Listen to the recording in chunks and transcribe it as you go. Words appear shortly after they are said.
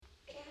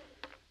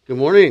Good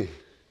morning.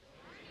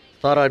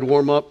 Thought I'd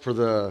warm up for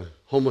the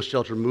homeless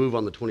shelter move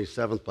on the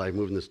 27th by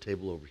moving this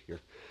table over here.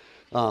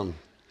 Um,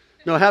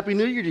 no, Happy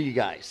New Year to you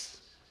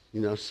guys.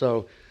 I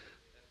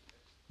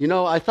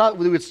thought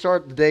we would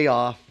start the day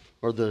off,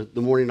 or the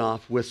morning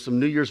off, with some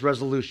New Year's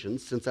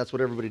resolutions, since that's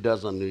what everybody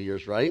does on New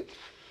Year's, right?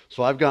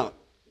 So I've got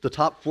the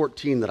top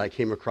 14 that I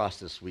came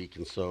across this week,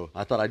 and so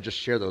I thought I'd just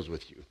share those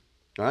with you.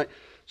 All right?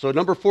 So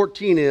number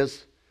 14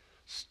 is,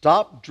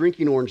 stop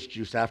drinking orange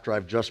juice after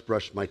I've just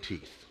brushed my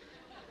teeth.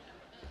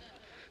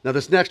 Now,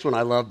 this next one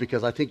I love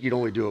because I think you'd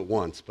only do it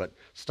once, but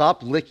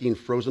stop licking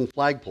frozen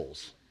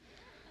flagpoles.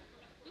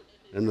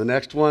 And the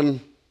next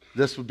one,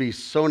 this would be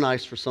so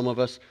nice for some of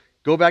us,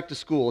 go back to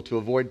school to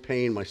avoid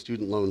paying my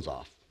student loans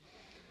off.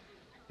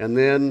 And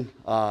then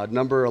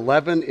number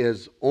 11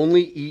 is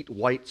only eat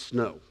white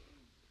snow.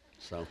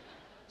 So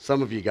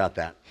some of you got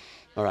that.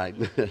 All right.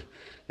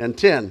 And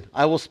 10,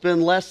 I will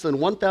spend less than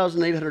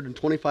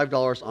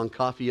 $1,825 on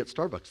coffee at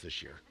Starbucks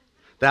this year.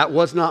 That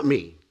was not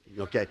me.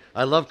 Okay,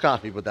 I love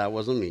coffee, but that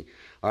wasn't me.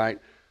 All right,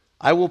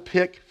 I will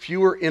pick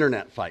fewer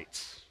internet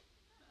fights.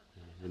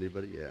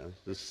 Anybody? Yeah,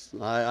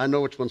 I know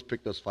which ones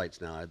picked those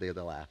fights now. They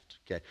laughed.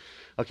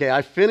 Okay.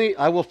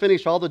 I will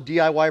finish all the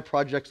DIY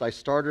projects I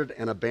started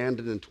and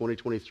abandoned in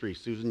 2023.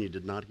 Susan, you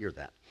did not hear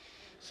that.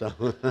 So,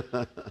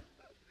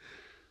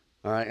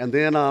 all right, and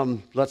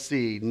then let's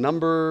see.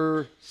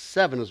 Number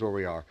 7 is where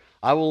we are.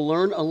 I will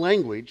learn a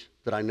language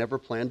that I never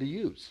planned to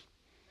use.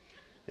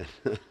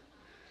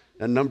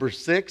 And number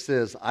 6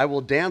 is, I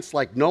will dance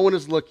like no one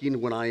is looking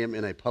when I am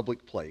in a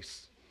public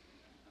place.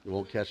 You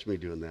won't catch me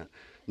doing that.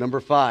 Number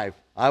 5,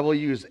 I will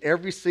use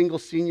every single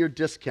senior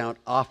discount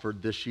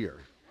offered this year.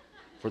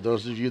 For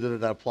those of you that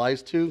it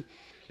applies to.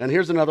 And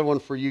here's another one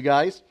for you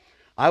guys.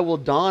 I will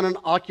don an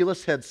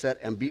Oculus headset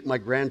and beat my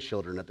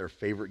grandchildren at their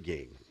favorite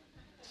game.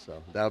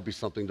 So that would be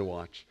something to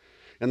watch.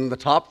 And then the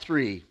top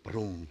 3,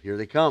 boom, here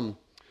they come.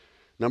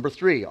 Number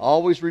 3,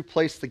 always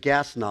replace the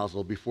gas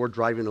nozzle before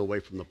driving away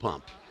from the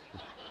pump.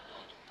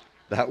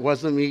 That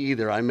wasn't me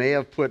either. I may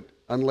have put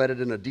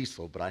unleaded in a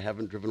diesel, but I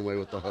haven't driven away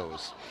with the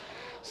hose.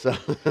 So,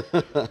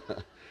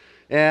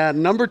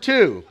 and number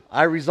 2,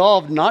 I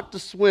resolved not to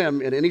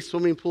swim in any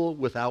swimming pool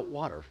without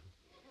water.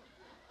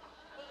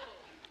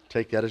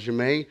 Take that as you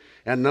may.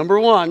 And number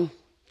 1,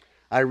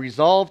 I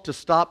resolved to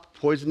stop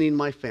poisoning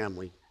my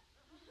family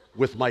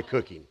with my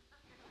cooking.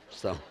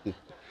 So,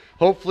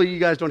 hopefully you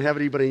guys don't have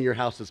anybody in your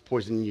house that's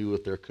poisoning you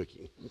with their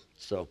cooking.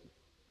 So,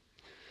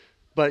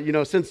 but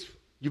since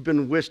you've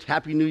been wished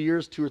Happy New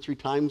Year's 2 or 3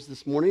 times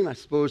this morning, I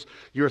suppose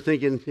you're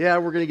thinking, yeah,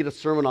 we're going to get a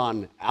sermon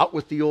on out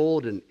with the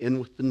old and in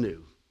with the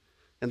new.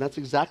 And that's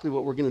exactly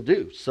what we're going to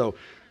do. So,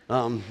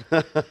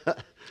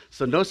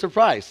 so no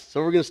surprise.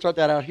 So we're going to start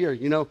that out here.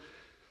 The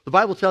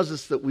Bible tells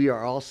us that we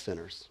are all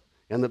sinners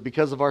and that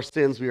because of our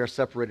sins, we are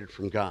separated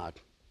from God.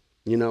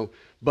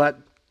 But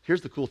here's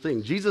the cool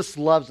thing. Jesus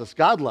loves us.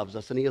 God loves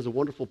us, and he has a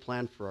wonderful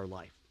plan for our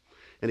life.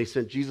 And he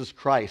sent Jesus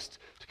Christ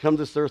to come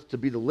to this earth to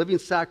be the living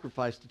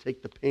sacrifice to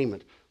take the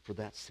payment for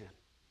that sin.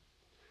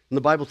 And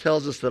the Bible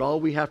tells us that all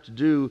we have to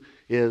do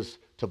is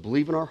to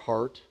believe in our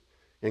heart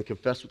and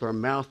confess with our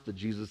mouth that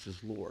Jesus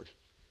is Lord.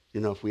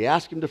 If we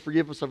ask him to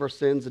forgive us of our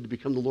sins and to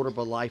become the Lord of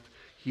our life,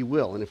 he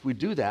will. And if we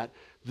do that,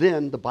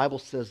 then the Bible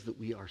says that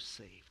we are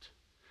saved.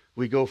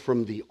 We go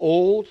from the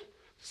old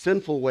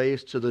sinful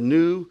ways to the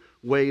new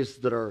ways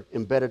that are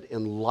embedded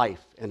in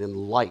life and in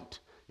light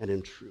and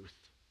in truth.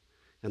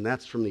 And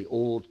that's from the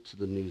old to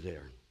the new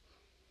there.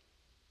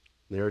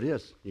 There it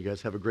is. You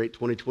guys have a great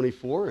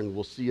 2024, and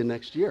we'll see you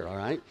next year, all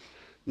right?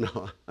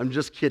 No, I'm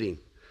just kidding.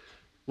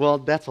 Well,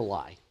 that's a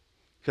lie,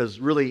 because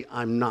really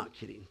I'm not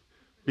kidding.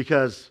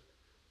 Because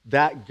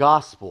that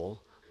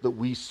gospel that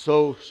we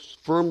so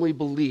firmly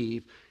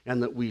believe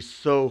and that we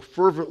so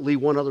fervently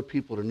want other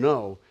people to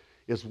know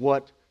is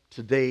what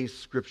today's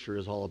scripture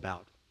is all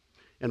about.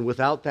 And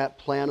without that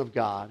plan of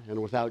God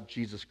and without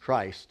Jesus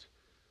Christ,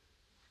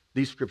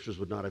 these scriptures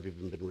would not have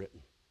even been written.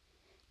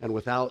 And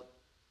without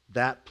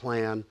that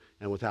plan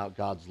and without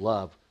God's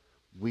love,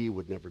 we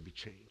would never be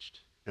changed.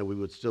 And we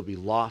would still be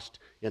lost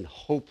in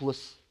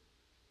hopeless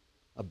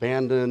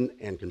abandon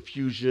and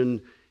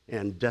confusion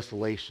and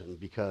desolation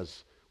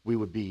because we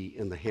would be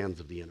in the hands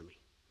of the enemy.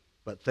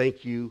 But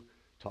thank you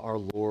to our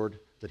Lord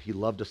that he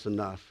loved us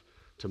enough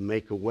to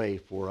make a way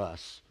for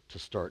us to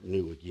start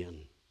new again.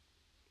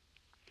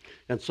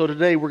 And so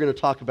today we're going to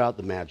talk about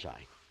the Magi.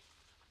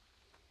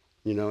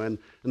 And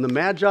the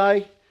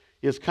Magi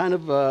is kind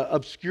of an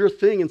obscure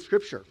thing in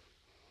Scripture.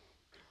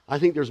 I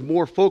think there's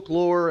more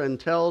folklore and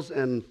tells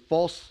and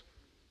false,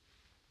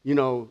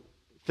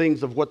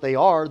 things of what they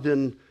are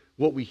than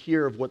what we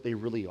hear of what they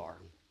really are.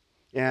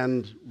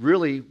 And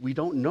really, we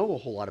don't know a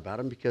whole lot about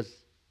them because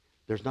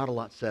there's not a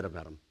lot said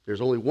about them.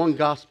 There's only one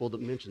gospel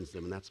that mentions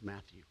them, and that's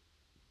Matthew.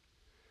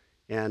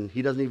 And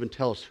he doesn't even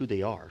tell us who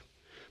they are.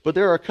 But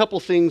there are a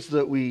couple things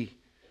that we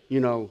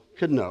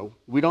could know.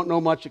 We don't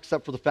know much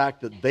except for the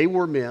fact that they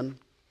were men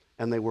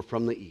and they were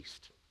from the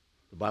east.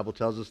 The Bible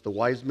tells us the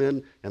wise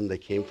men, and they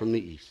came from the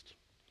east.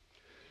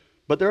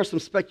 But there are some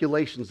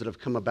speculations that have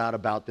come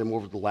about them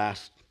over the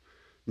last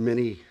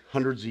many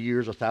hundreds of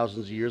years or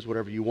thousands of years,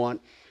 whatever you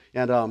want.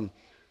 And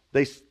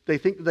they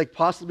think that they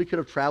possibly could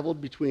have traveled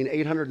between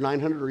 800,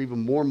 900, or even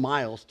more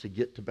miles to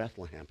get to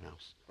Bethlehem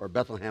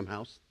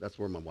House. That's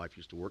where my wife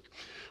used to work.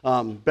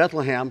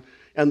 Bethlehem.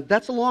 And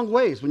that's a long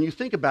ways. When you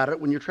think about it,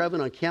 when you're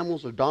traveling on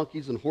camels or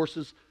donkeys and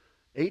horses,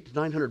 800 to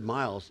 900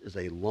 miles is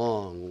a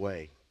long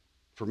way.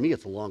 For me,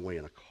 it's a long way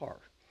in a car.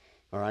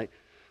 All right?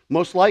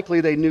 Most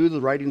likely, they knew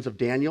the writings of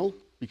Daniel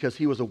because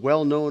he was a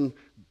well-known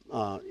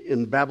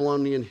in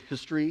Babylonian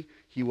history.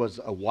 He was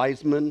a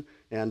wise man,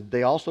 and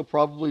they also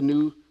probably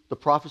knew the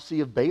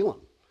prophecy of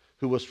Balaam,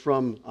 who was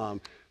from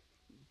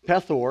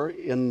Pethor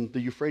in the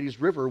Euphrates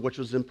River, which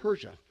was in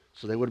Persia.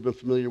 So they would have been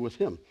familiar with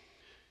him.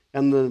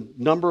 And the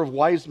number of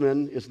wise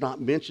men is not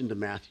mentioned in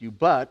Matthew,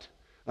 but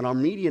an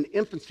Armenian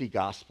infancy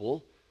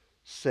gospel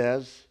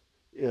says,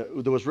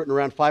 that was written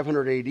around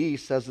 500 AD,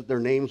 says that their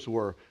names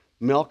were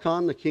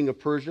Melkon, the king of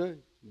Persia,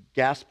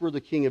 Gaspar,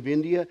 the king of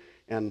India,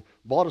 and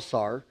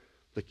Baltasar,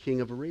 the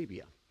king of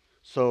Arabia.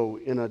 So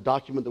in a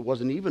document that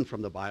wasn't even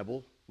from the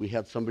Bible, we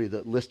had somebody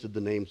that listed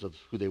the names of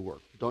who they were.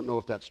 Don't know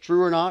if that's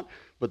true or not,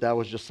 but that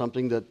was just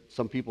something that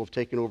some people have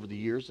taken over the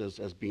years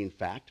as being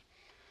fact.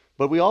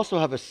 But we also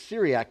have a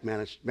Syriac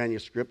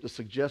manuscript that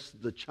suggests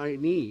the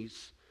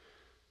Chinese,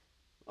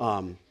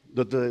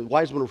 that the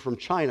wise men were from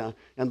China,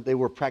 and they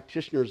were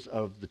practitioners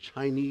of the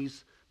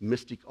Chinese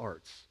mystic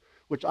arts,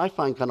 which I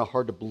find kind of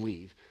hard to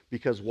believe,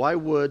 because why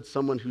would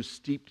someone who's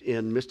steeped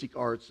in mystic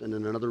arts and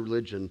in another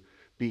religion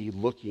be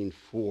looking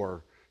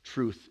for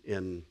truth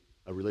in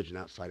a religion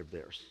outside of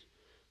theirs?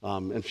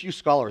 And few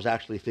scholars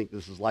actually think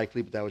this is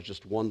likely, but that was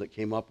just one that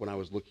came up when I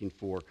was looking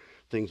for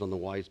things on the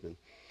wise men.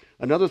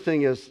 Another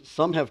thing is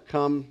some have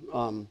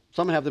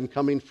them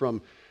coming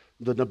from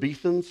the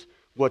Nabateans,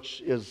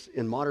 which is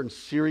in modern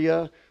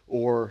Syria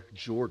or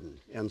Jordan.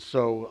 And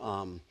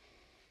so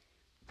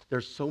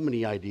there's so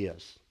many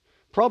ideas.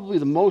 Probably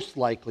the most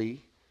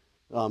likely,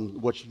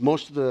 which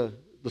most of the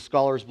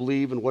scholars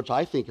believe, and which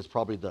I think is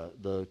probably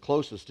the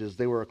closest, is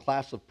they were a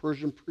class of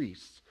Persian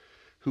priests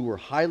who were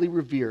highly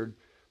revered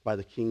by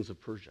the kings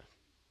of Persia.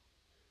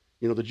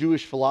 You know, the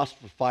Jewish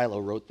philosopher Philo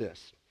wrote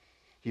this.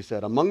 He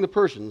said, "Among the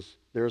Persians,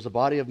 there is a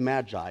body of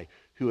Magi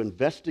who,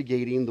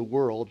 investigating the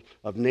world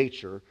of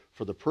nature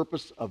for the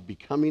purpose of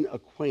becoming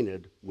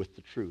acquainted with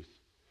the truth,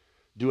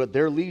 do at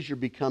their leisure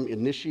become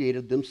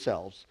initiated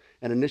themselves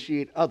and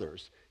initiate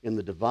others in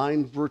the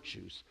divine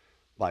virtues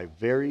by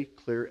very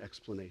clear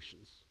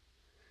explanations."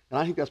 And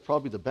I think that's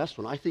probably the best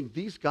one. I think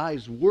these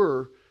guys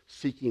were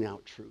seeking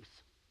out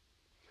truth.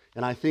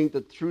 And I think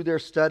that through their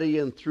study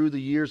and through the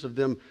years of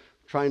them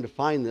trying to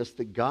find this,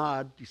 that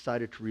God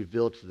decided to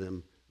reveal to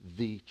them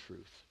the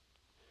truth.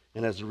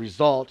 And as a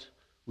result,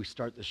 we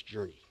start this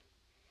journey.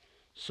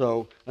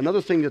 So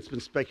another thing that's been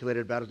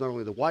speculated about is not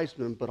only the wise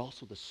men, but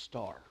also the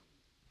star.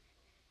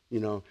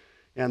 You know,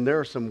 and there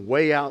are some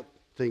way out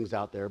things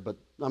out there, but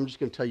I'm just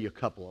going to tell you a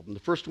couple of them.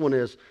 The first one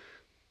is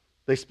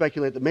they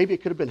speculate that maybe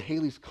it could have been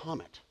Halley's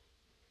Comet.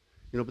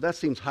 You know, but that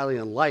seems highly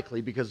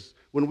unlikely because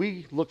when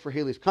we look for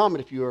Halley's Comet,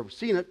 if you've ever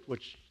seen it,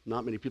 which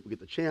not many people get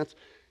the chance,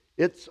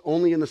 it's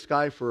only in the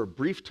sky for a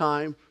brief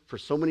time, for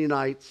so many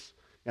nights,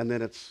 and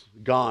then it's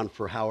gone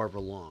for however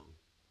long.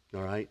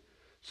 All right?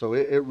 So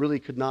it really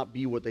could not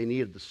be what they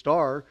needed. The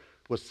star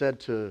was said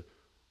to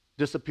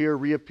disappear,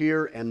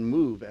 reappear, and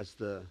move as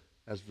the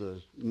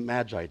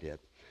Magi did.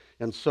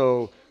 And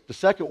so the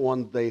second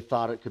one they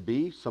thought it could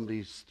be,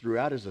 somebody threw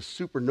out, is a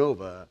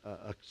supernova,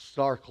 a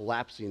star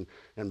collapsing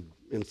and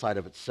inside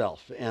of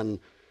itself.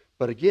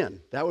 But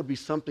again, that would be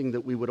something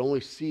that we would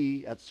only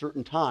see at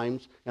certain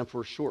times and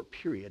for a short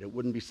period. It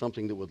wouldn't be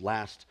something that would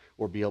last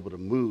or be able to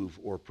move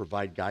or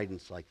provide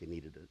guidance like they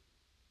needed it.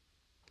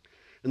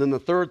 And then the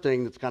third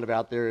thing that's kind of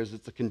out there is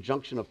it's a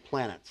conjunction of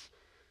planets.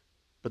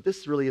 But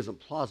this really isn't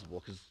plausible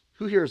because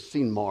who here has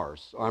seen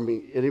Mars? I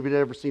mean, anybody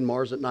ever seen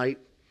Mars at night?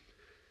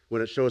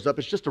 When it shows up,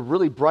 it's just a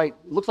really bright,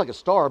 it looks like a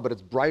star, but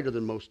it's brighter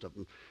than most of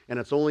them. And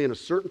it's only in a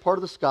certain part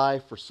of the sky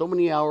for so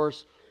many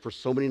hours, for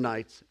so many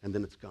nights, and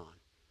then it's gone.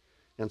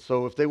 And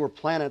so if they were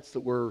planets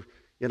that were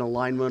in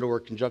alignment or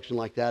conjunction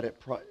like that,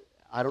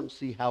 I don't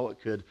see how it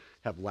could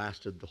have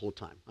lasted the whole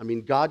time. I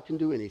mean, God can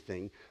do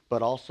anything,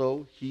 but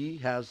also he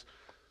has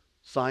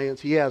science,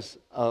 he has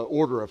an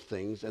order of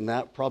things, and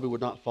that probably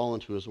would not fall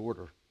into his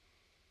order.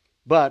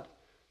 But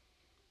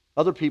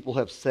other people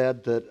have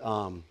said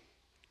that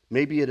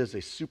maybe it is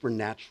a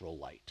supernatural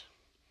light.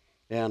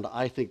 And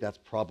I think that's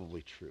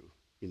probably true.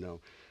 You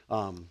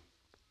know,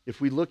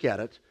 if we look at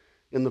it,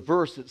 in the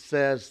verse it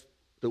says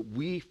that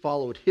we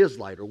followed his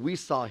light, or we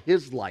saw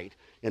his light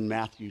in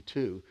Matthew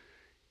 2.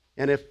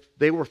 And if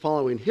they were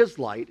following his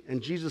light,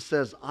 and Jesus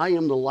says, "I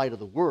am the light of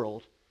the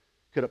world,"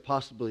 could it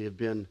possibly have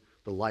been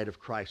the light of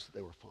Christ that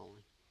they were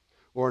following?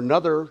 Or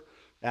another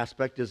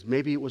aspect is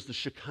maybe it was the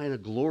Shekinah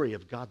glory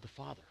of God the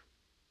Father.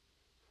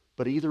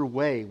 But either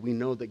way, we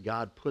know that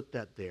God put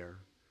that there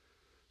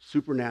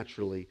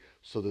supernaturally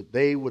so that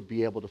they would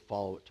be able to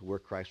follow it to where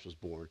Christ was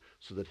born,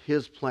 so that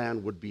his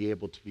plan would be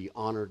able to be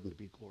honored and to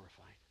be glorified.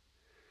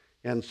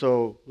 And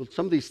so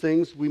some of these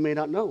things we may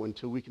not know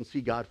until we can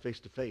see God face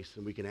to face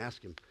and we can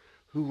ask him,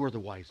 who were the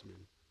wise men?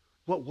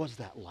 What was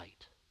that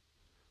light?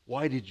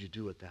 Why did you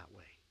do it that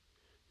way?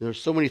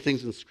 There's so many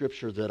things in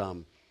Scripture that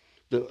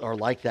are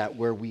like that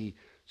where we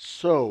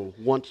so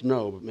want to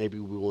know, but maybe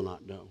we will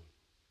not know.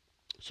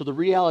 So the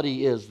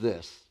reality is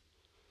this.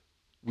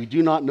 We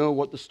do not know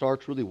what the star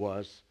truly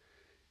was,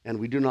 and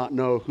we do not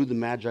know who the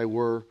Magi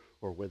were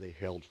or where they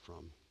hailed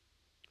from.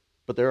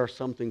 But there are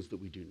some things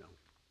that we do know.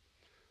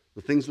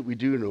 The things that we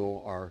do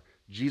know are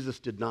Jesus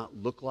did not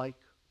look like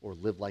or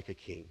live like a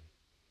king,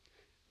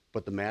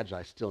 but the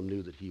Magi still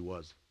knew that he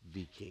was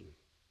the king.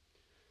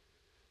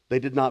 They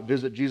did not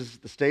visit Jesus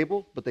at the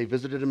stable, but they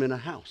visited him in a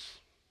house.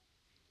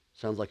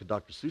 Sounds like a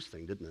Dr. Seuss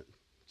thing, didn't it?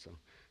 So,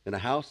 in a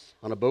house,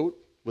 on a boat,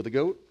 with a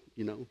goat,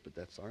 but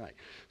that's all right.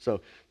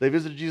 So, they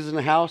visited Jesus in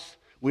a house.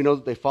 We know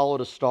that they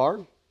followed a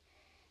star.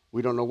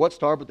 We don't know what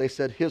star, but they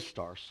said his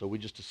star, so we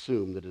just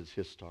assume that it's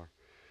his star.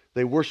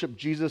 They worshiped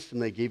Jesus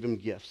and they gave him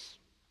gifts.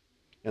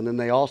 And then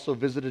they also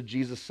visited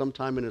Jesus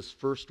sometime in his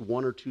first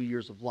 1 or 2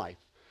 years of life.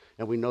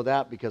 And we know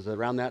that because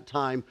around that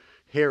time,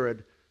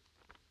 Herod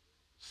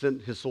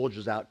sent his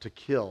soldiers out to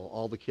kill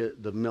all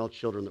the male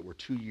children that were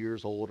 2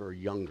 years old or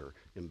younger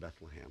in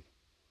Bethlehem.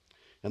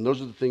 And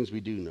those are the things we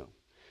do know.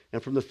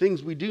 And from the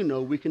things we do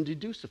know, we can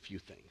deduce a few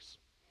things.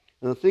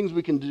 And the things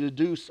we can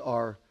deduce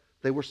are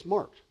they were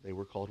smart. They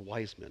were called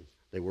wise men.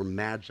 They were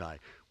magi,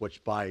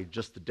 which by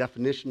just the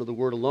definition of the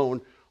word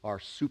alone are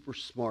super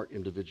smart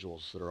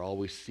individuals that are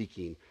always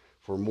seeking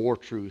for more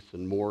truth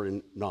and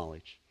more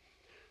knowledge.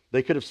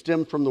 They could have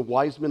stemmed from the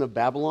wise men of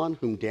Babylon,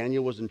 whom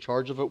Daniel was in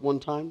charge of at one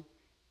time.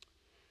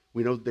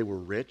 We know that they were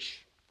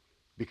rich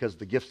because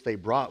the gifts they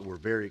brought were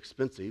very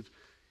expensive,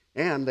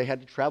 and they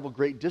had to travel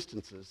great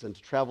distances. And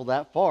to travel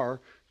that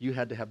far, you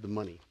had to have the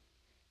money.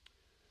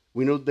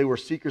 We know that they were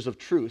seekers of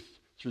truth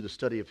through the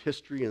study of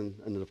history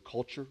and of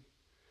culture.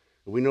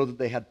 And we know that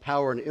they had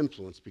power and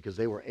influence because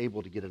they were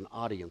able to get an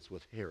audience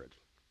with Herod.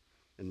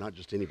 And not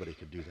just anybody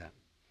could do that.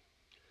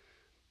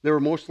 There were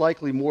most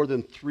likely more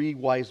than 3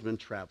 wise men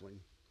traveling.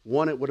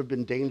 One, it would have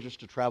been dangerous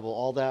to travel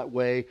all that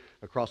way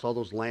across all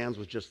those lands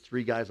with just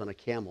 3 guys on a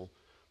camel.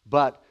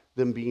 But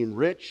them being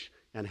rich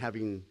and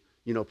having,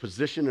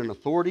 position and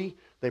authority,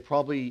 they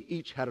probably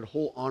each had a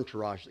whole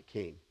entourage that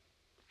came.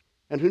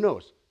 And who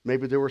knows?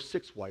 Maybe there were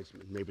 6 wise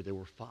men. Maybe there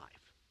were 5.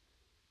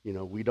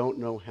 We don't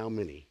know how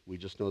many. We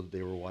just know that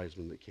they were wise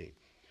men that came.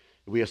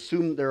 We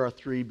assume there are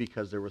 3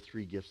 because there were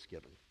 3 gifts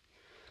given.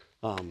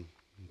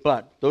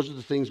 But those are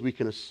the things we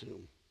can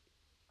assume.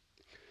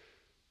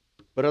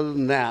 But other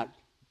than that,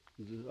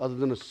 other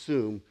than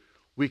assume,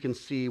 we can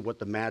see what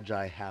the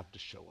Magi have to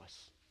show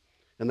us.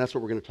 And that's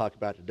what we're going to talk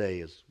about today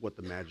is what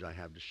the Magi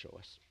have to show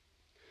us.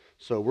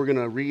 So we're going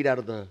to read out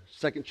of the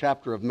 2nd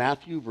chapter of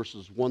Matthew,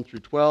 verses 1 through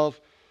 12.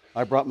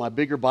 I brought my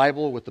bigger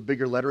Bible with the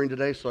bigger lettering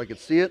today so I could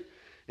see it.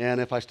 And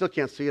if I still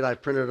can't see it, I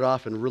printed it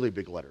off in really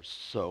big letters.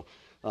 So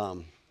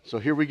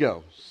here we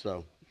go.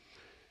 So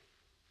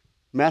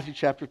Matthew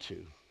chapter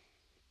 2.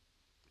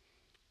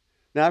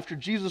 Now after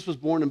Jesus was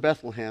born in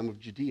Bethlehem of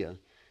Judea,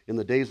 in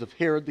the days of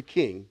Herod the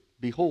king,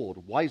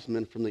 behold, wise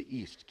men from the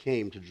east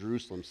came to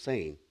Jerusalem,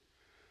 saying,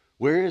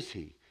 where is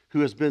he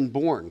who has been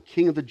born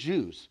King of the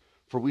Jews?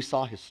 For we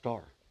saw his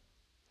star.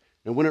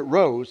 And when it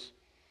rose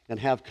and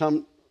have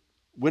come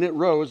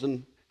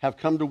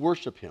to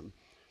worship him,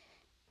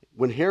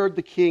 when Herod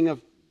the king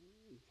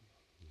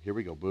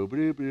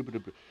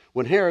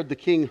When Herod the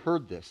king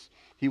heard this,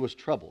 he was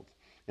troubled,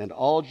 and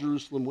all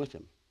Jerusalem with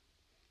him.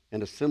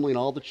 And assembling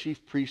all the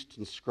chief priests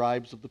and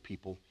scribes of the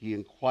people, he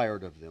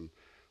inquired of them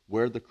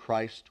where the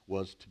Christ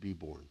was to be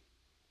born.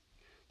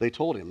 They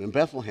told him, in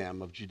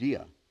Bethlehem of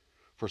Judea,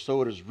 for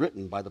so it is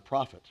written by the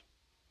prophet,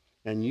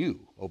 and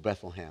you, O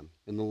Bethlehem,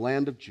 in the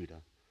land of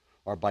Judah,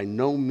 are by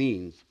no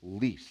means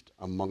least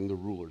among the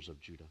rulers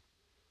of Judah.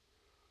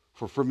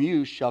 For from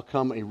you shall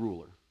come a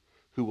ruler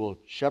who will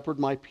shepherd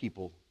my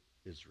people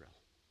Israel.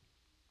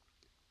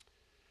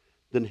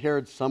 Then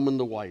Herod summoned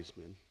the wise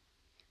men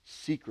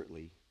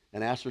secretly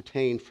and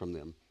ascertained from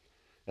them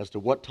as to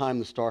what time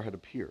the star had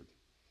appeared.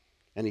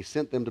 And he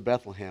sent them to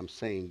Bethlehem,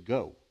 saying,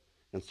 go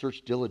and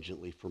search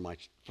diligently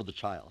for the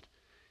child.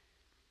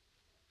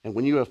 And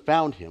when you have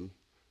found him,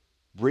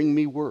 bring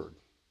me word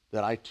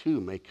that I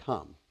too may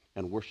come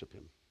and worship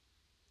him.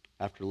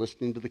 After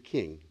listening to the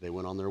king, they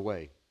went on their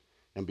way.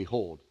 And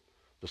behold,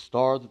 the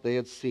star that they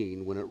had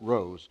seen when it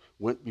rose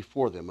went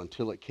before them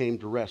until it came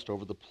to rest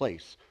over the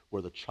place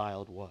where the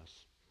child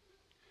was.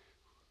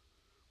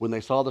 When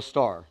they saw the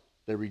star,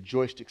 they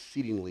rejoiced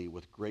exceedingly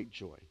with great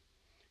joy.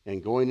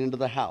 And going into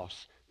the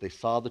house, they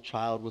saw the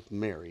child with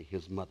Mary,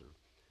 his mother,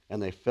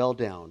 and they fell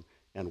down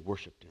and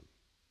worshipped him.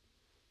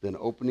 Then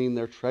opening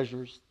their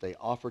treasures, they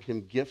offered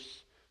him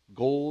gifts,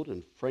 gold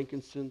and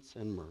frankincense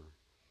and myrrh.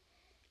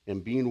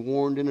 And being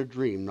warned in a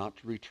dream not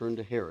to return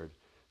to Herod,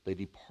 they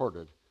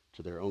departed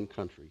to their own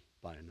country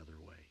by another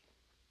way.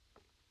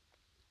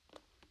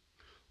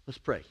 Let's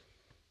pray.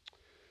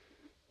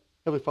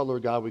 Heavenly Father,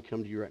 Lord God, we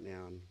come to you right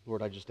now. And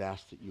Lord, I just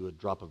ask that you would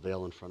drop a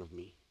veil in front of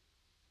me.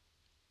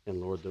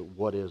 And Lord, that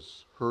what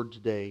is heard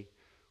today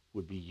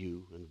would be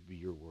you and would be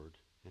your word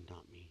and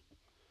not me.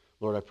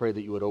 Lord, I pray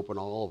that you would open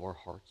all of our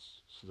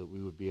hearts so that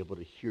we would be able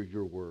to hear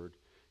your word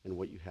and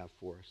what you have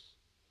for us.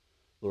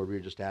 Lord, we're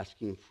just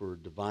asking for a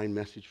divine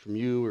message from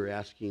you. We're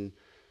asking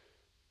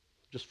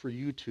just for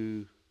you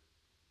to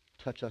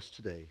touch us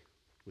today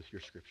with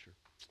your scripture.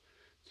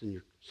 It's in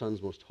your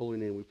Son's most holy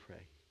name we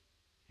pray.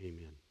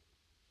 Amen.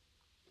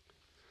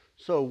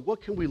 So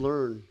what can we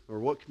learn, or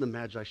what can the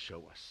Magi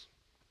show us?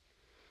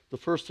 The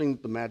first thing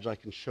that the Magi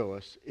can show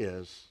us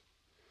is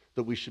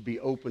that we should be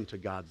open to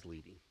God's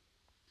leading.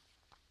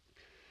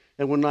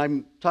 And when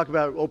I talk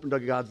about open to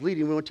God's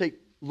leading, we want to take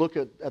a look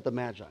at the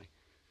Magi.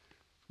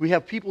 We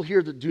have people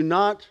here that do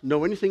not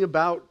know anything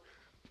about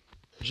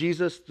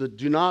Jesus, that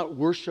do not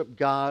worship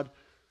God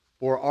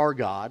or our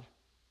God,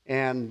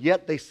 and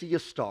yet they see a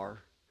star,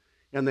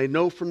 and they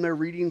know from their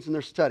readings and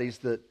their studies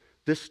that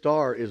this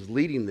star is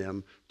leading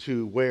them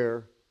to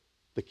where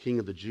the King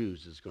of the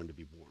Jews is going to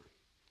be born,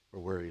 or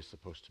where he is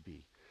supposed to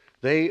be.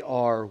 They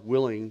are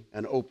willing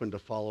and open to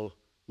follow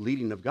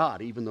leading of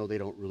God, even though they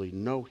don't really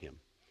know him.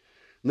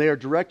 And they are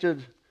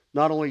directed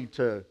not only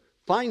to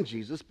find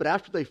Jesus, but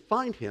after they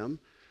find him,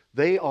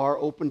 they are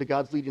open to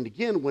God's leading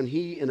again when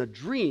he, in a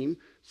dream,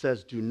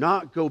 says, do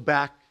not go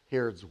back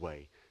Herod's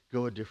way.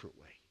 Go a different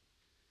way.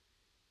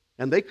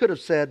 And they could have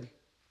said,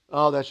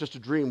 oh, that's just a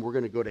dream. We're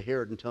going to go to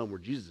Herod and tell him where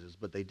Jesus is.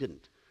 But they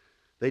didn't.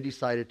 They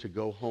decided to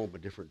go home a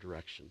different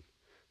direction.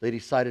 They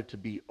decided to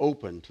be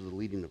open to the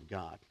leading of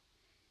God.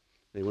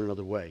 They went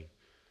another way.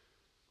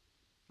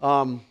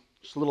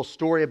 Just a little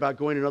story about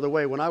going another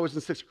way. When I was in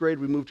 6th grade,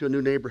 we moved to a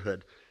new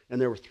neighborhood. And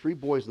there were 3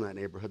 boys in that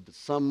neighborhood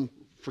that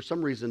for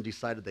some reason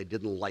decided they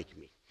didn't like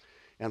me.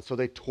 And so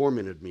they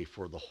tormented me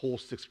for the whole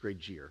 6th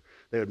grade year.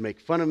 They would make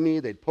fun of me.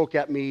 They'd poke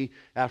at me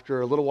after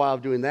a little while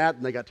of doing that,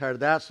 and they got tired of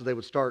that, so they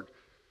would start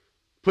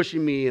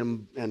pushing me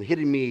and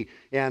hitting me,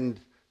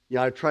 and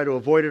I'd try to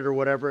avoid it or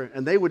whatever.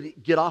 And they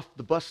would get off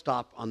the bus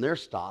stop on their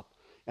stop,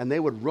 and they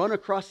would run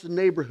across the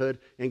neighborhood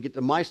and get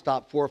to my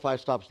stop 4 or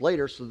 5 stops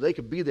later so they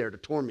could be there to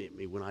torment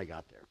me when I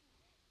got there.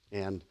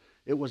 And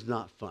it was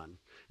not fun.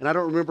 And I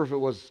don't remember if it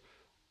was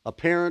a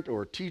parent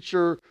or a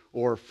teacher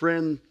or a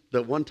friend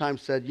that one time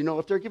said,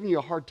 if they're giving you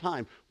a hard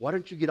time, why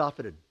don't you get off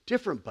at a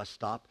different bus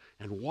stop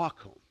and walk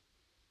home?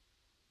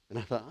 And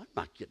I thought, I'm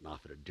not getting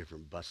off at a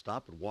different bus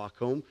stop and walk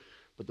home.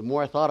 But the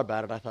more I thought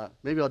about it, I thought,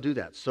 maybe I'll do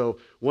that. So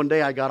one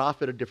day I got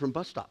off at a different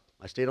bus stop.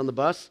 I stayed on the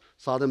bus,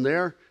 saw them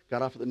there,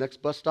 got off at the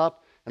next bus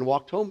stop, and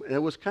walked home. And it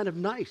was kind of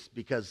nice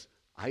because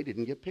I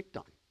didn't get picked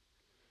on.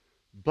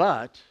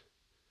 But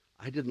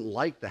I didn't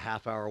like the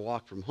half-hour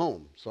walk from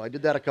home. So I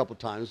did that a couple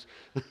times.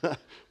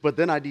 But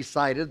then I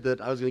decided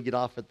that I was going to get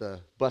off at the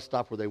bus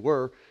stop where they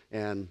were,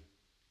 and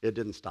it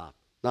didn't stop.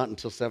 Not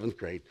until 7th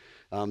grade.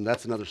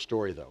 That's another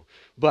story, though.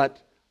 But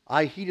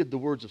I heeded the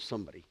words of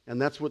somebody.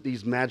 And that's what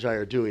these Magi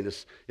are doing,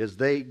 is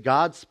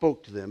God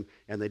spoke to them,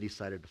 and they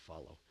decided to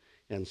follow.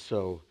 And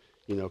so,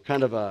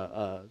 kind of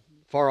a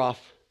far-off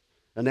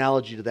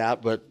analogy to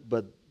that, but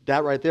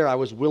that right there, I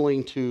was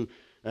willing to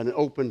and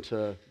open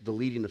to the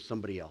leading of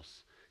somebody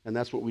else. And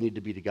that's what we need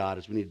to be to God,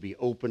 is we need to be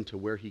open to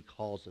where he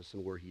calls us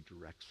and where he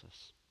directs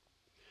us.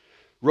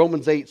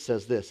 Romans 8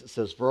 says this. It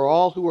says, for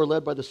all who are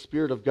led by the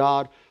Spirit of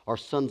God are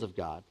sons of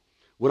God.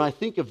 When I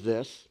think of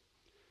this,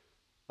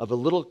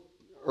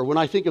 when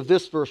I think of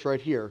this verse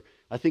right here,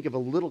 I think of a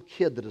little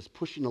kid that is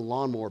pushing a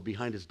lawnmower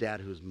behind his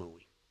dad who's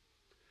mowing.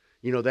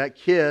 That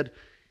kid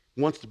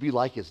wants to be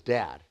like his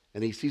dad,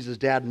 and he sees his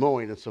dad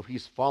mowing, and so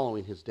he's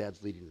following his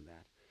dad's leading in that.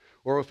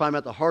 Or if I'm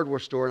at the hardware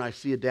store and I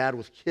see a dad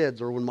with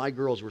kids, or when my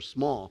girls were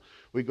small,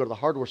 we'd go to the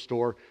hardware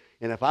store,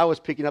 and if I was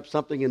picking up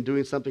something and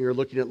doing something or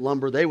looking at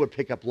lumber, they would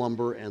pick up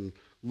lumber and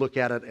look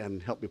at it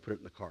and help me put it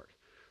in the cart.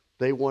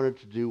 They wanted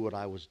to do what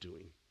I was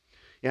doing.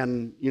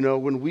 And,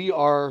 when we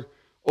are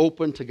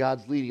open to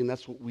God's leading,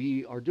 that's what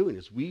we are doing,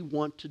 is we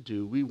want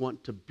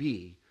to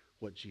be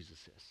what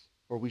Jesus is,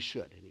 or we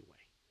should anyway.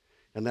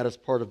 And that is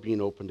part of being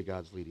open to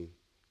God's leading.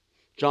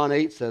 John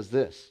 8 says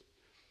this,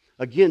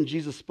 again,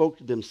 Jesus spoke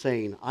to them,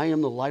 saying, I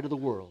am the light of the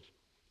world.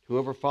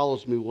 Whoever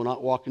follows me will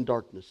not walk in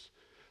darkness,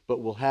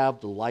 but will have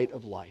the light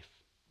of life.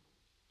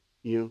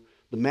 The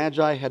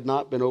Magi had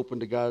not been open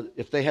to God.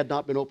 If they had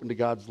not been open to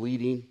God's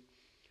leading,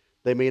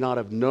 they may not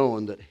have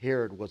known that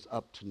Herod was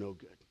up to no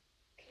good.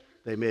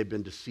 They may have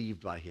been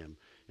deceived by him,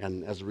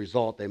 and as a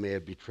result, they may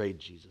have betrayed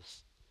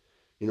Jesus.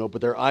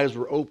 But their eyes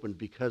were opened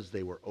because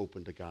they were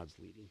open to God's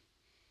leading.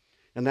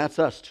 And that's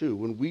us too.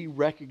 When we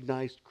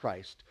recognize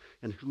Christ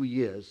and who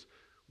he is,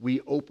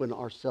 we open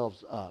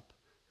ourselves up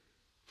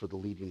for the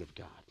leading of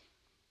God.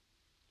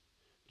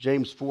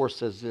 James 4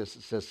 says this.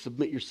 It says,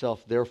 submit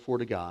yourself therefore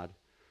to God,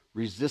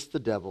 resist the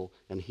devil,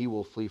 and he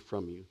will flee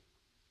from you.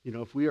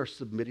 If we are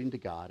submitting to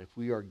God, if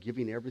we are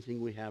giving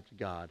everything we have to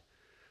God,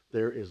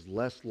 there is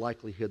less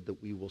likelihood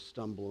that we will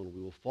stumble and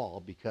we will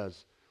fall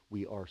because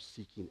we are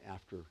seeking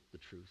after the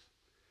truth.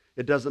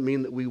 It doesn't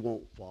mean that we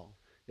won't fall.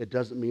 It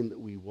doesn't mean that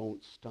we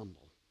won't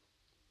stumble,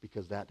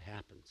 because that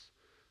happens.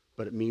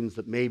 But it means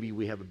that maybe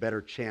we have a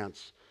better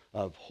chance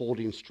of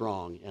holding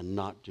strong and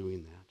not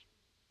doing that.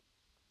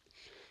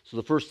 So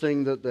the first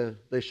thing that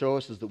they show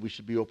us is that we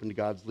should be open to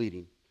God's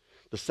leading.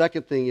 The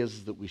second thing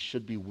is that we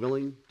should be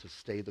willing to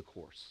stay the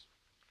course.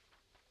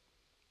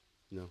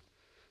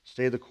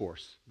 Stay the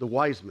course. The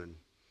wise men,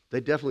 they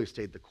definitely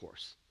stayed the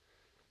course.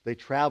 They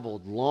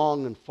traveled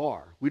long and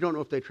far. We don't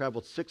know if they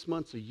traveled 6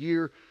 months, a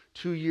year,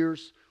 2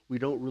 years. We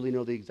don't really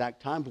know the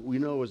exact time, but we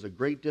know it was a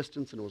great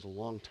distance and it was a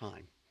long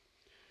time.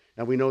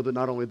 And we know that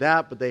not only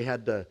that, but they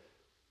had to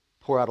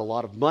pour out a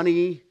lot of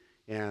money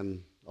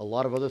and a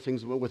lot of other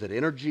things that went with it,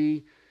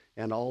 energy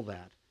and all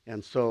that.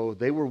 And so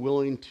they were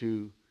willing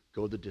to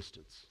go the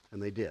distance,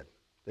 and they did.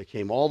 They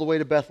came all the way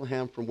to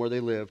Bethlehem from where they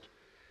lived,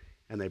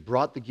 and they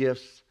brought the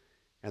gifts,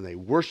 and they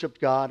worshiped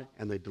God,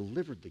 and they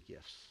delivered the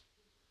gifts.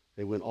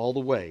 They went all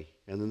the way,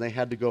 and then they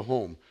had to go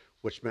home,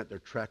 which meant their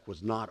trek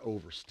was not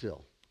over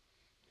still.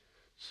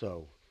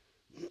 So,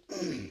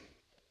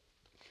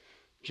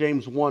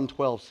 James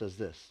 1:12 says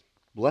this,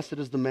 "Blessed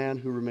is the man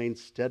who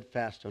remains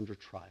steadfast under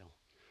trial,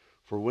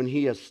 for when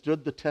he has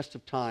stood the test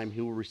of time,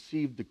 he will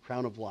receive the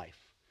crown of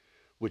life,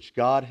 which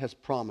God has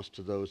promised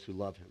to those who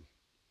love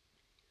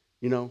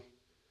him."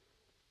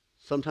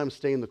 Sometimes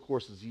staying the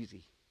course is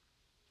easy,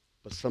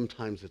 but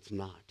sometimes it's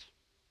not.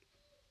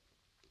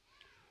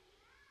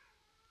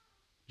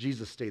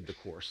 Jesus stayed the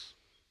course,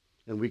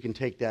 and we can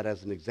take that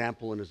as an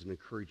example and as an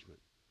encouragement.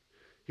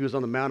 He was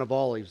on the Mount of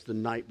Olives the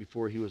night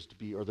before he was to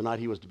be, or the night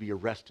he was to be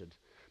arrested,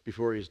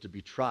 before he was to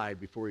be tried,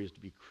 before he was to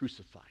be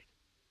crucified.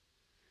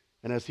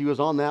 And as he was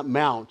on that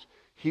mount,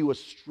 he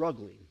was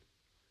struggling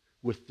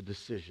with the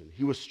decision.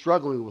 He was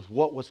struggling with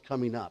what was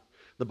coming up.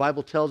 The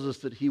Bible tells us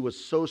that he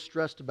was so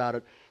stressed about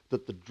it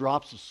that the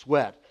drops of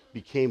sweat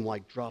became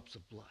like drops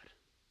of blood.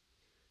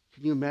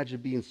 Can you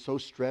imagine being so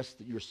stressed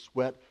that your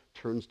sweat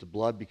turns to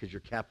blood because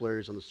your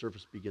capillaries on the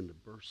surface begin to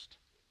burst?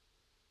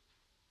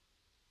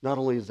 Not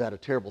only is that a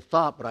terrible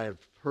thought, but I have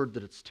heard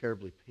that it's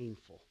terribly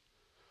painful.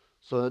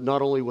 So that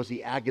not only was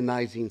he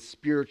agonizing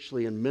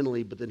spiritually and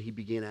mentally, but then he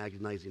began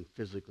agonizing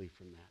physically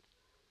from that.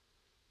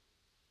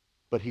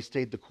 But he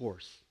stayed the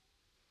course.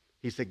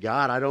 He said,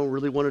 "God, I don't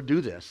really want to do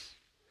this.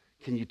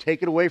 Can you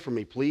take it away from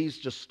me, please?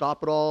 Just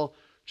stop it all,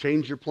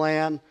 change your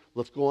plan,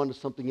 let's go on to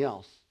something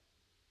else."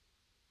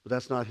 But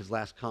that's not his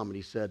last comment.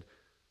 He said,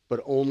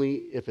 "But only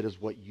if it is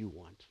what you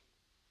want,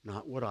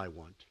 not what I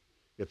want.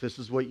 If this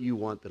is what you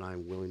want, then I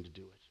am willing to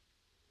do it."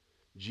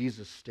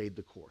 Jesus stayed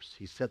the course.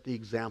 He set the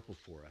example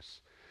for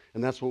us.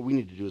 And that's what we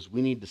need to do, is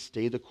we need to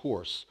stay the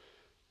course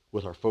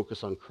with our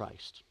focus on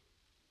Christ.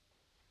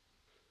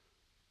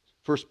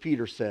 1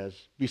 Peter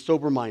says, "Be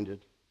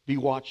sober-minded, be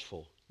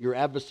watchful. Your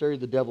adversary,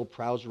 the devil,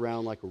 prowls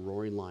around like a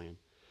roaring lion,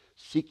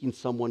 seeking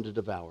someone to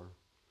devour.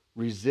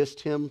 Resist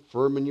him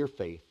firm in your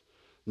faith,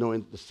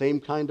 knowing that the same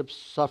kind of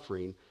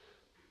suffering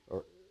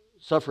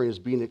is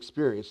being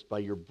experienced by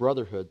your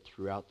brotherhood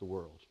throughout the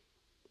world."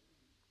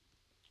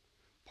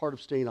 Part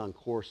of staying on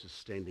course is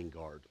standing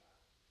guard.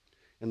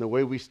 And the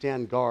way we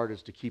stand guard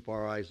is to keep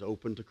our eyes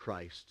open to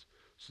Christ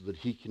so that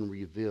he can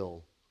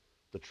reveal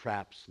the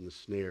traps and the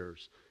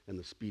snares and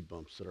the speed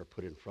bumps that are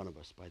put in front of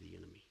us by the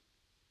enemy.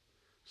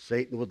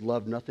 Satan would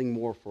love nothing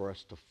more for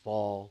us to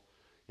fall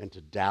and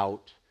to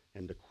doubt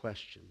and to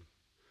question.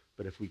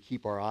 But if we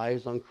keep our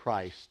eyes on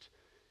Christ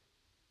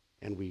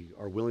and we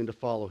are willing to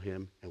follow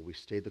him and we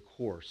stay the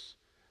course,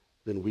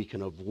 then we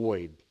can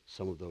avoid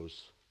some of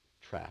those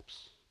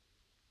traps.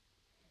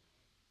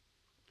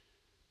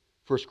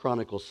 1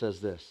 Chronicles says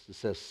this. It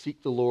says,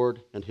 "Seek the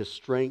Lord and his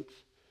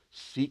strength.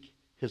 Seek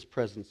his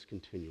presence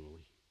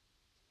continually."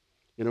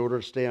 In order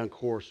to stay on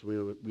course,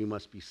 we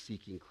must be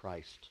seeking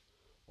Christ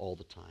all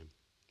the time.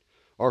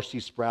 R.C.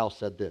 Sproul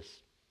said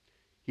this.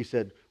 He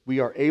said, "We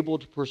are able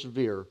to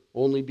persevere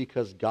only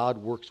because God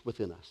works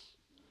within us,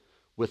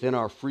 within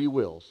our free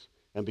wills,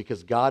 and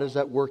because God is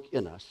at work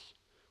in us,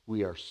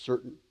 we are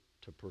certain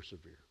to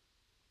persevere."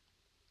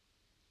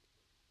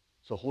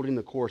 So holding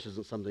the course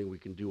isn't something we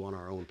can do on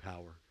our own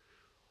power.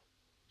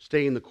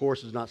 Staying the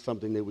course is not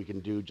something that we can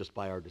do just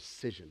by our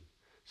decision.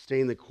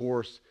 Staying the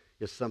course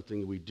is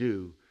something we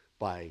do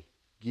by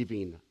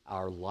giving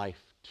our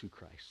life to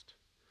Christ,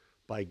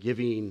 by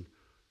giving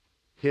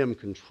him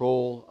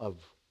control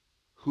of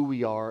who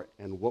we are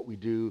and what we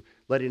do,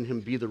 letting him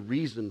be the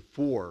reason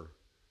for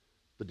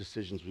the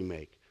decisions we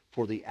make,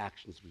 for the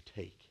actions we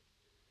take.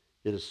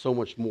 It is so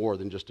much more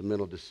than just a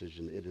mental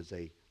decision. It is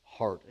a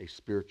heart, a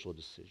spiritual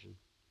decision.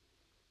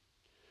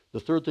 The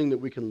third thing that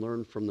we can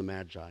learn from the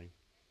Magi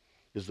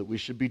is that we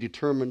should be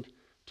determined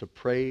to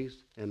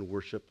praise and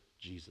worship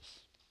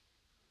Jesus.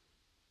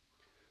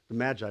 The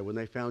Magi, when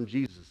they found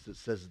Jesus, it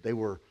says that they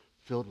were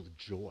filled with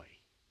joy.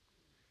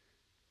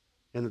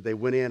 And that they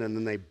went in and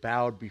then they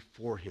bowed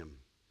before him.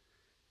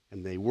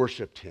 And they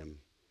worshiped him.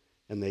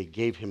 And they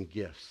gave him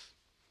gifts.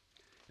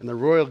 And the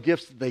royal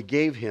gifts that they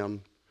gave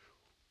him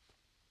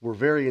were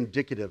very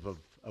indicative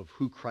of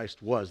who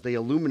Christ was. They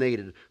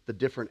illuminated the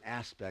different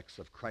aspects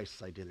of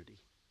Christ's identity.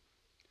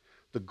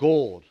 The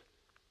gold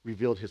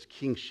revealed his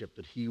kingship,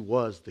 that he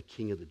was the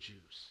King of the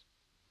Jews.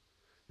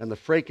 And the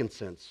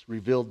frankincense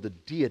revealed the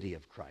deity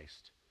of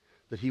Christ,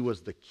 that he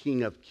was the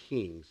King of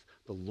kings,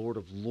 the Lord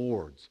of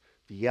lords,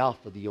 the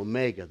Alpha, the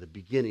Omega, the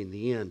beginning,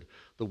 the end,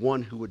 the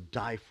one who would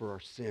die for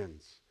our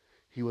sins.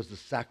 He was the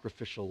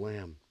sacrificial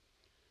lamb.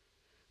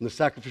 And the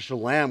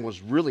sacrificial lamb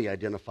was really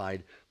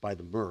identified by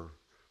the myrrh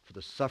for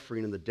the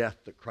suffering and the death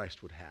that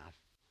Christ would have.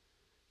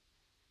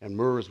 And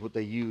myrrh is what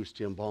they used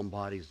to embalm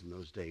bodies in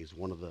those days,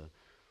 one of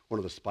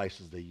the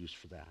spices they used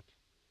for that.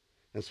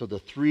 And so the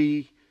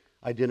three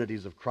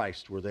identities of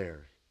Christ were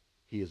there.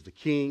 He is the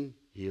King,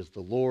 He is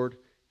the Lord,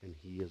 and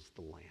He is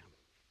the Lamb.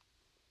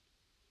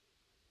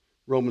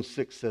 Romans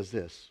 6 says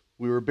this,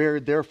 "We were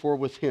buried therefore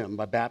with Him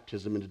by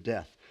baptism into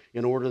death,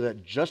 in order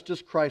that just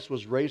as Christ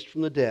was raised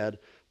from the dead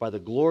by the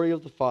glory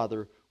of the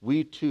Father,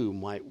 we too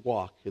might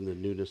walk in the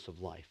newness of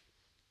life."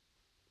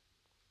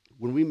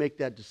 When we make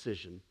that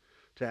decision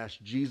to ask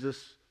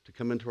Jesus to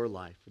come into our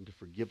life and to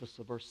forgive us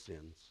of our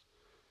sins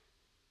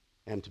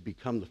and to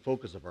become the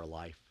focus of our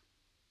life,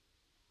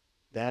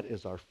 that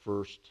is our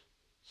first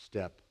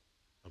step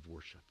of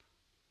worship.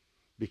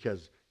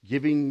 Because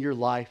giving your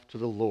life to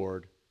the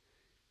Lord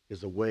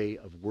is a way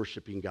of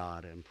worshiping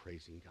God and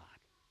praising God.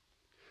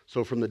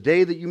 So from the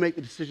day that you make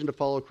the decision to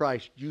follow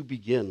Christ, you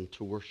begin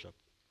to worship.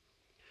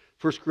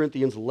 1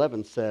 Corinthians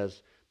 11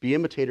 says, "Be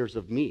imitators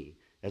of me,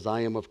 as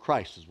I am of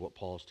Christ," is what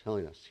Paul is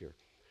telling us here.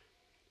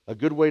 A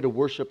good way to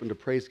worship and to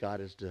praise God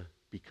is to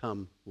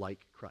become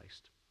like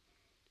Christ.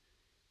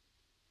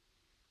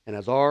 And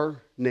as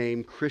our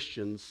name,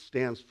 Christians,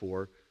 stands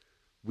for,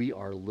 we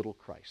are little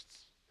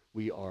Christs.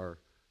 We are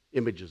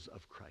images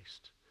of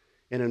Christ.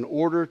 And in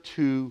order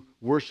to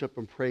worship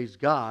and praise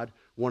God,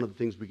 one of the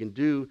things we can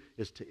do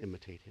is to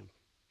imitate Him.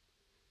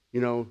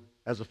 You know,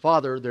 as a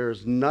father, there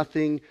is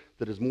nothing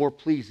that is more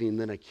pleasing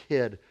than a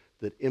kid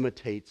that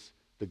imitates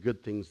the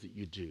good things that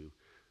you do.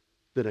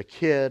 Than a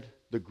kid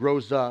that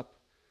grows up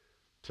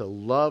to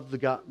love the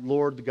God,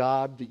 Lord, the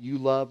God that you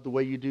love the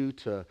way you do,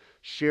 to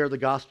share the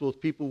gospel with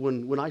people.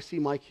 When I see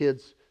my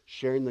kids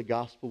sharing the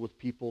gospel with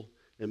people,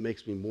 it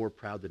makes me more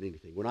proud than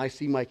anything. When I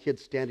see my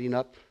kids standing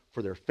up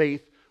for their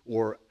faith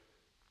or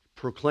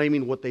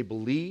proclaiming what they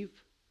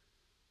believe,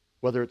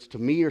 whether it's to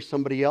me or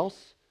somebody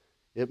else,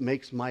 it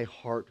makes my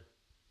heart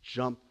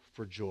jump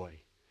for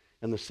joy.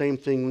 And the same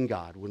thing in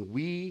God. When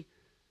we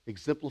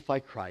exemplify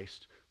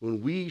Christ,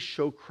 when we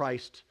show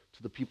Christ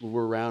to the people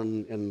we're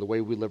around and the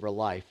way we live our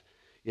life,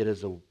 it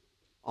is an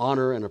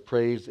honor and a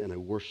praise and a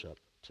worship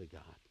to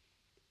God.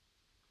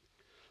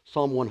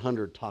 Psalm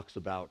 100 talks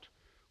about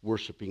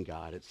worshiping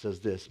God. It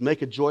says this,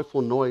 "Make a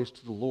joyful noise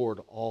to the Lord,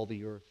 all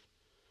the earth.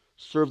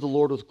 Serve the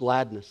Lord with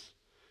gladness.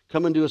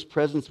 Come into His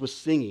presence with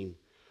singing.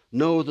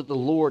 Know that the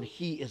Lord,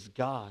 He is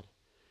God.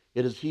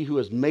 It is He who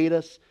has made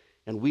us,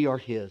 and we are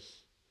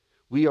His.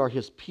 We are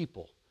His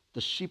people,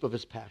 the sheep of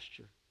His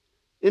pasture.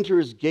 Enter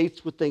His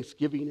gates with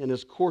thanksgiving and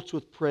His courts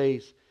with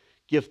praise.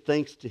 Give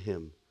thanks to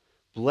Him.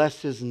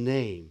 Bless His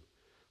name,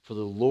 for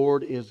the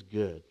Lord is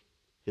good.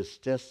 His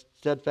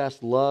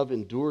steadfast love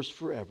endures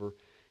forever,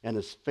 and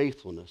His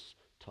faithfulness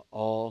to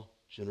all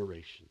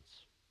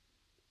generations."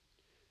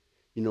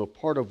 You know,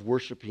 part of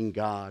worshiping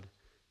God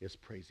is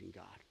praising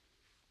God.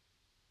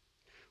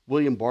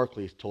 William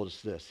Barclay told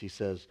us this. He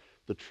says,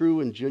 "The true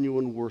and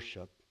genuine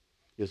worship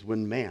is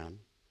when man,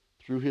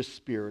 through his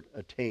Spirit,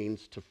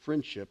 attains to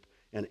friendship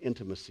and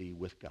intimacy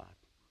with God.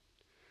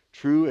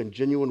 True and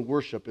genuine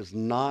worship is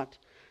not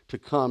to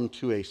come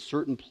to a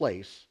certain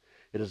place.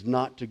 It is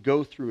not to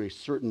go through a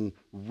certain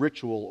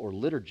ritual or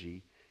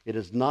liturgy. It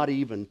is not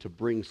even to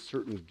bring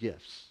certain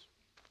gifts.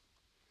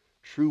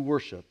 True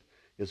worship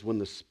is when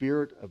the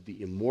Spirit of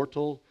the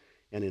immortal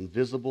and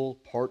invisible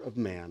part of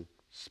man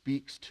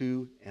speaks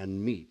to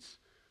and meets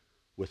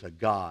with a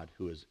God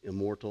who is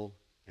immortal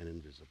and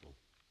invisible."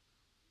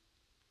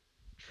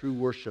 True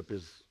worship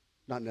is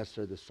not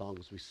necessarily the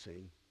songs we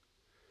sing,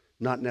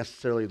 not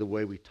necessarily the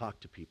way we talk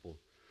to people.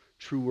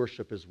 True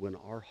worship is when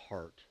our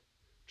heart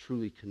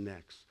truly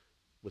connects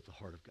with the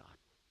heart of God.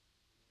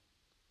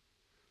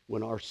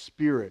 When our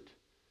spirit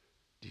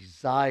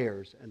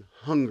desires and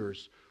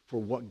hungers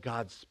for what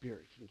God's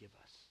Spirit can give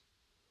us.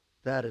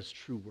 That is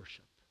true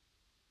worship.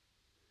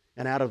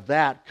 And out of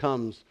that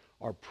comes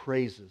our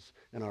praises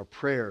and our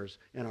prayers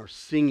and our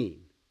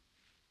singing.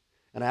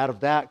 And out of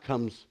that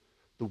comes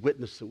the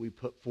witness that we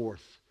put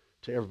forth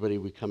to everybody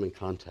we come in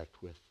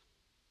contact with.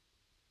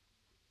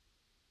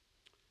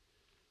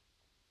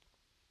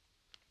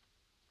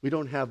 We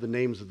don't have the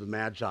names of the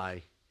Magi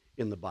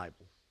in the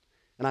Bible.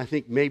 And I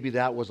think maybe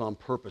that was on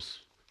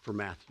purpose for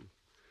Matthew.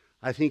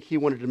 I think he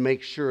wanted to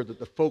make sure that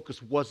the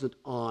focus wasn't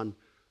on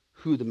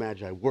who the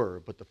Magi were,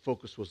 but the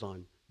focus was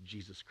on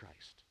Jesus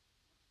Christ,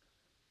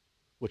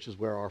 which is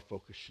where our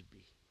focus should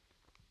be.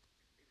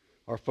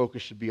 Our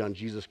focus should be on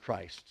Jesus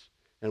Christ.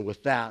 And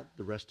with that,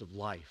 the rest of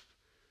life,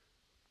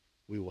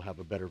 we will have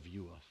a better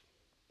view of.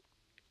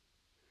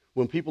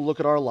 When people look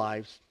at our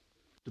lives,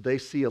 do they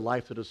see a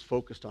life that is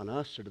focused on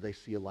us, or do they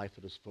see a life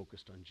that is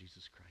focused on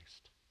Jesus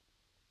Christ?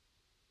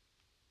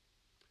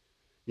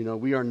 You know,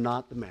 we are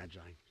not the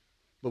Magi,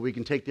 but we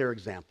can take their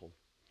example.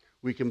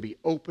 We can be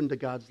open to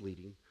God's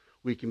leading.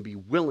 We can be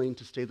willing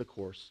to stay the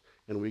course,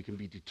 and we can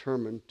be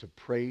determined to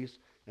praise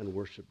and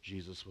worship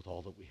Jesus with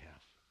all that we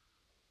have.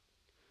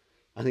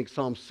 I think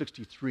Psalm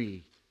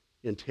 63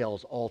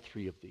 entails all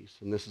three of these,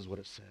 and this is what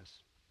it says.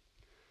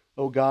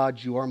 O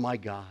God, you are my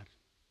God.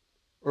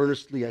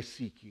 Earnestly I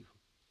seek you.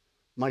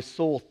 My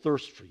soul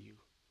thirsts for you.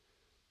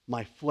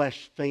 My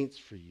flesh faints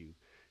for you,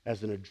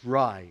 as in a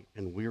dry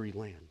and weary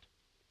land,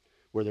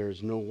 where there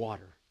is no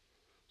water.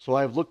 So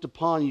I have looked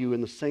upon you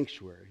in the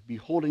sanctuary,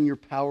 beholding your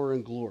power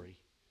and glory.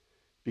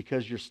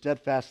 Because your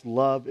steadfast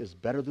love is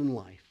better than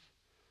life,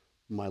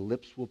 my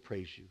lips will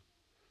praise you.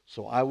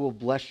 So I will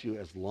bless you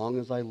as long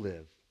as I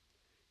live.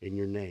 In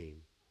your name,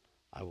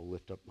 I will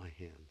lift up my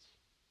hands.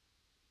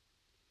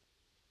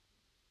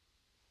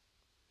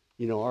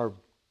 You know, our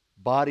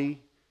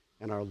body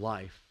and our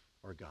life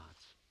are God's.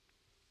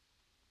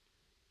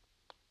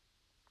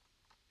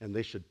 And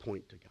they should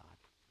point to God.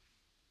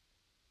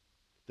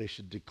 They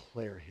should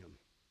declare him.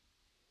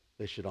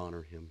 They should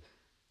honor him.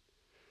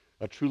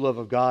 A true love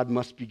of God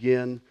must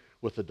begin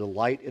with a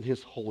delight in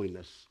his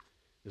holiness,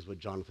 is what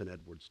Jonathan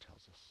Edwards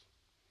tells us.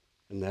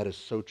 And that is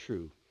so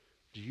true.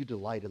 Do you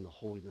delight in the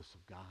holiness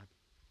of God?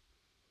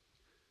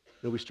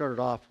 Now, we started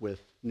off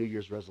with New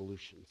Year's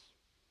resolutions,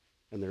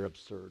 and they're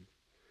absurd.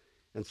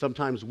 And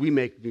sometimes we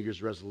make New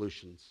Year's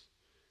resolutions,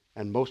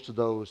 and most of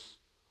those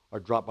are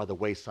dropped by the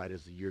wayside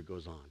as the year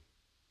goes on.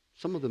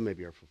 Some of them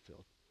maybe are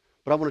fulfilled.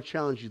 But I want to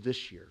challenge you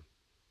this year.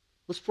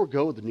 Let's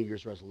forego the New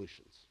Year's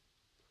resolutions.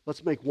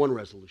 Let's make one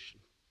resolution.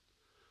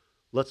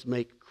 Let's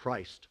make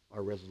Christ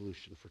our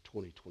resolution for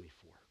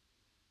 2024.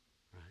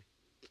 All right?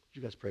 Would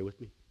you guys pray with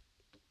me?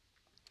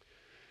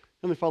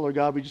 Heavenly Father,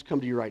 God, we just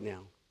come to you right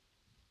now.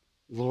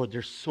 Lord,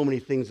 there's so many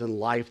things in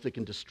life that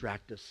can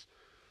distract us.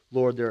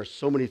 Lord, there are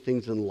so many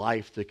things in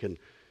life that can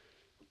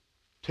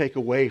take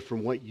away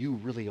from what you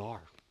really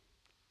are.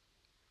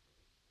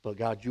 But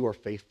God, you are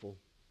faithful.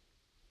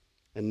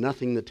 And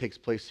nothing that takes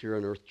place here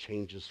on earth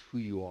changes who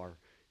you are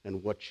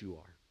and what you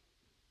are,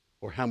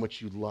 or how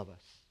much you love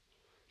us,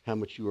 how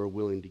much you are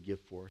willing to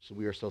give for us. And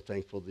we are so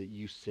thankful that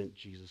you sent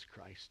Jesus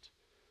Christ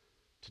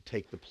to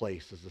take the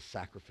place as a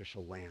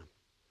sacrificial lamb,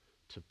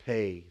 to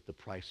pay the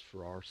price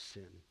for our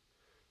sin,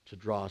 to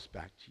draw us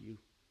back to you.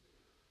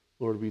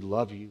 Lord, we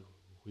love you.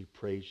 We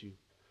praise you.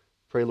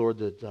 Pray, Lord,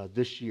 that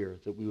this year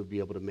that we would be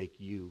able to make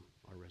you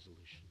our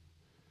resolution,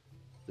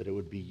 that it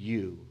would be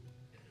you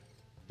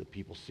that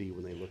people see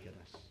when they look at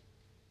us.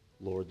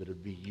 Lord, that it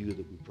would be you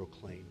that we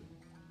proclaim.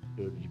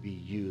 It would be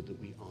you that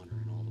we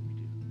honor in all that we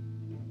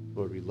do.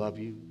 Lord, we love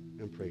you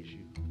and praise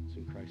you. It's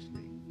in Christ's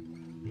name.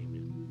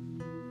 Amen.